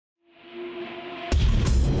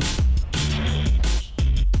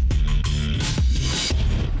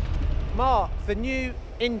Mark, the new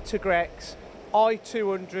Integrex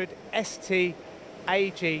i200ST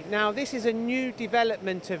AG. Now, this is a new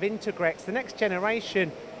development of Integrex, the next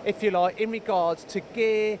generation, if you like, in regards to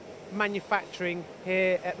gear manufacturing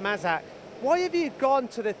here at Mazak. Why have you gone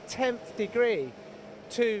to the 10th degree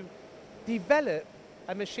to develop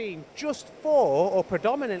a machine just for, or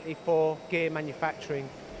predominantly for, gear manufacturing?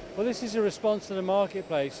 Well, this is a response to the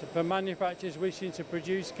marketplace for manufacturers wishing to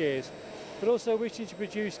produce gears, but also wishing to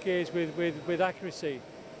produce gears with accuracy.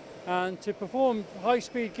 And to perform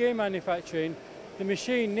high-speed gear manufacturing, the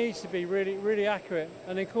machine needs to be really accurate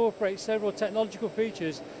and incorporate several technological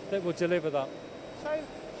features that will deliver that. So,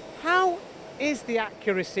 how is the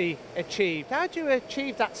accuracy achieved? How do you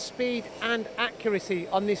achieve that speed and accuracy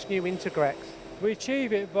on this new Integrex? We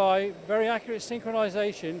achieve it by very accurate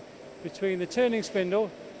synchronization between the turning spindle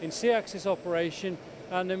in C-axis operation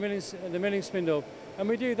and the milling spindle. And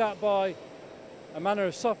we do that by a manner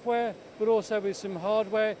of software, but also with some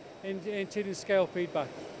hardware including scale feedback.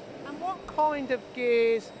 And what kind of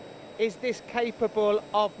gears is this capable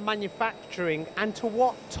of manufacturing, and to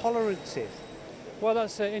what tolerances? Well,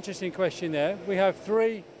 that's an interesting question there. We have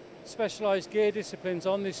three specialized gear disciplines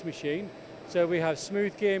on this machine. So we have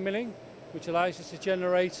smooth gear milling, which allows us to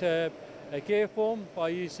generate a gear form by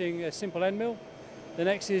using a simple end mill. The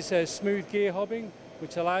next is smooth gear hobbing,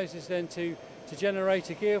 which allows us then to generate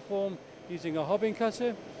a gear form using a hobbing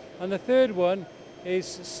cutter. And the third one is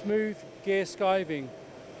smooth gear skiving,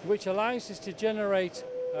 which allows us to generate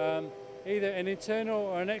either an internal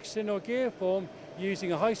or an external gear form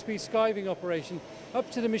using a high-speed skiving operation up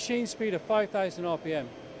to the machine speed of 5,000 RPM.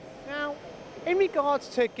 Now, in regards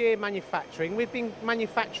to gear manufacturing, we've been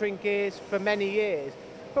manufacturing gears for many years,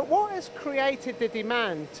 but what has created the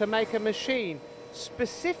demand to make a machine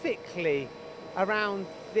specifically around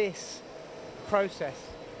this process?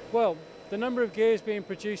 Well, the number of gears being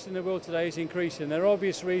produced in the world today is increasing. There are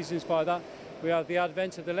obvious reasons by that. We have the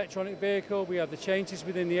advent of the electronic vehicle, we have the changes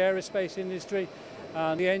within the aerospace industry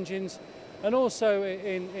and the engines, and also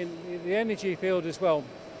in the energy field as well.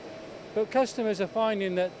 But customers are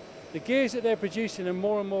finding that the gears that they're producing are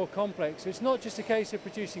more and more complex. So it's not just a case of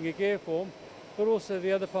producing a gear form, but also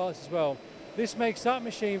the other parts as well. This makes that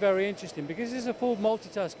machine very interesting because it's a full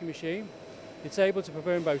multitasking machine. It's able to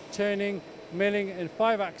perform both turning, milling and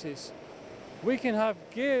 5-axis. We can have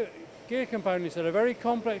gear components that are very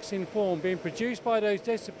complex in form being produced by those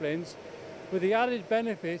disciplines with the added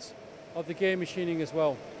benefit of the gear machining as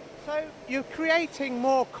well. So you're creating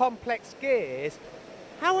more complex gears.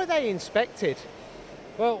 How are they inspected?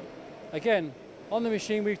 Well, again, on the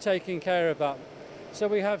machine we've taken care of that. So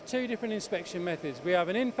we have two different inspection methods. We have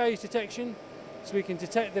an in-phase detection, so we can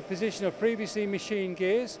detect the position of previously machined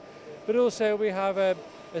gears, but also we have a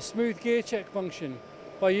smooth gear check function.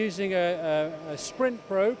 By using a sprint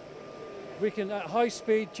probe, we can at high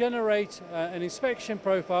speed generate an inspection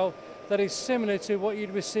profile that is similar to what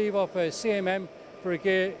you'd receive off a CMM for a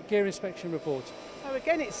gear inspection report. So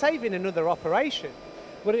again, it's saving another operation.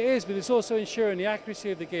 Well, it is, but it's also ensuring the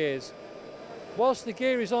accuracy of the gears. Whilst the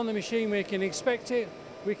gear is on the machine, we can inspect it,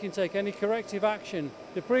 we can take any corrective action.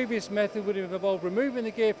 The previous method would have involved removing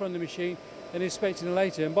the gear from the machine and inspecting it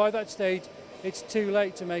later, and by that stage it's too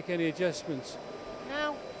late to make any adjustments.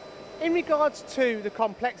 Now, in regards to the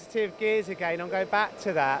complexity of gears again, I'll go back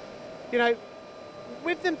to that. You know,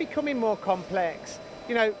 with them becoming more complex,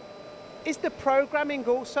 you know, is the programming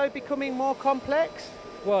also becoming more complex?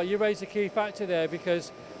 Well, you raise a key factor there,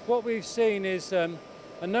 because what we've seen is a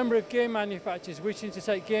number of gear manufacturers wishing to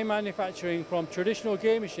take gear manufacturing from traditional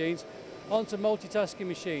gear machines onto multitasking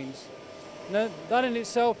machines. Now, that in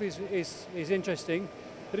itself is interesting,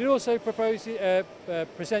 but it also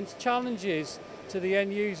presents challenges to the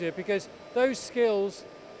end user, because those skills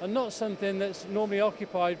are not something that's normally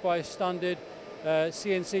occupied by a standard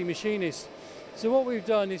CNC machinist. So what we've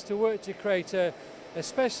done is to work to create a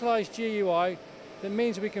specialized GUI that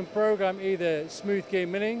means we can program either smooth gear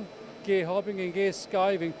milling, gear hobbing and gear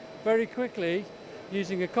skiving very quickly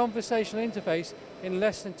using a conversational interface in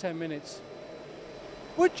less than 10 minutes.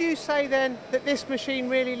 Would you say then that this machine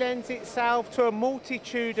really lends itself to a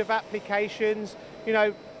multitude of applications, you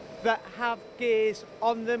know, that have gears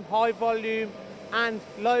on them, high volume and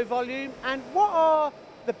low volume? And what are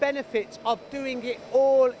the benefits of doing it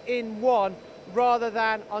all in one rather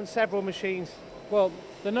than on several machines? Well,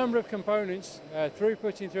 the number of components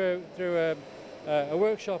throughputting through a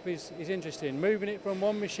workshop is interesting. Moving it from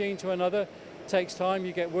one machine to another takes time.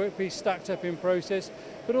 You get workpiece stacked up in process,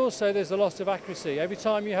 but also there's a loss of accuracy. Every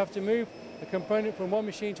time you have to move a component from one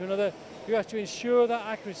machine to another, you have to ensure that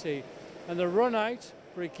accuracy, and the run out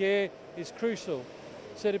for a gear is crucial.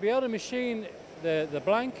 So to be able to machine the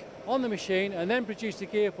blank on the machine and then produce the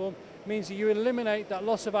gear form means that you eliminate that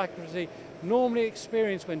loss of accuracy normally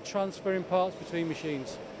experienced when transferring parts between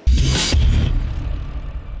machines.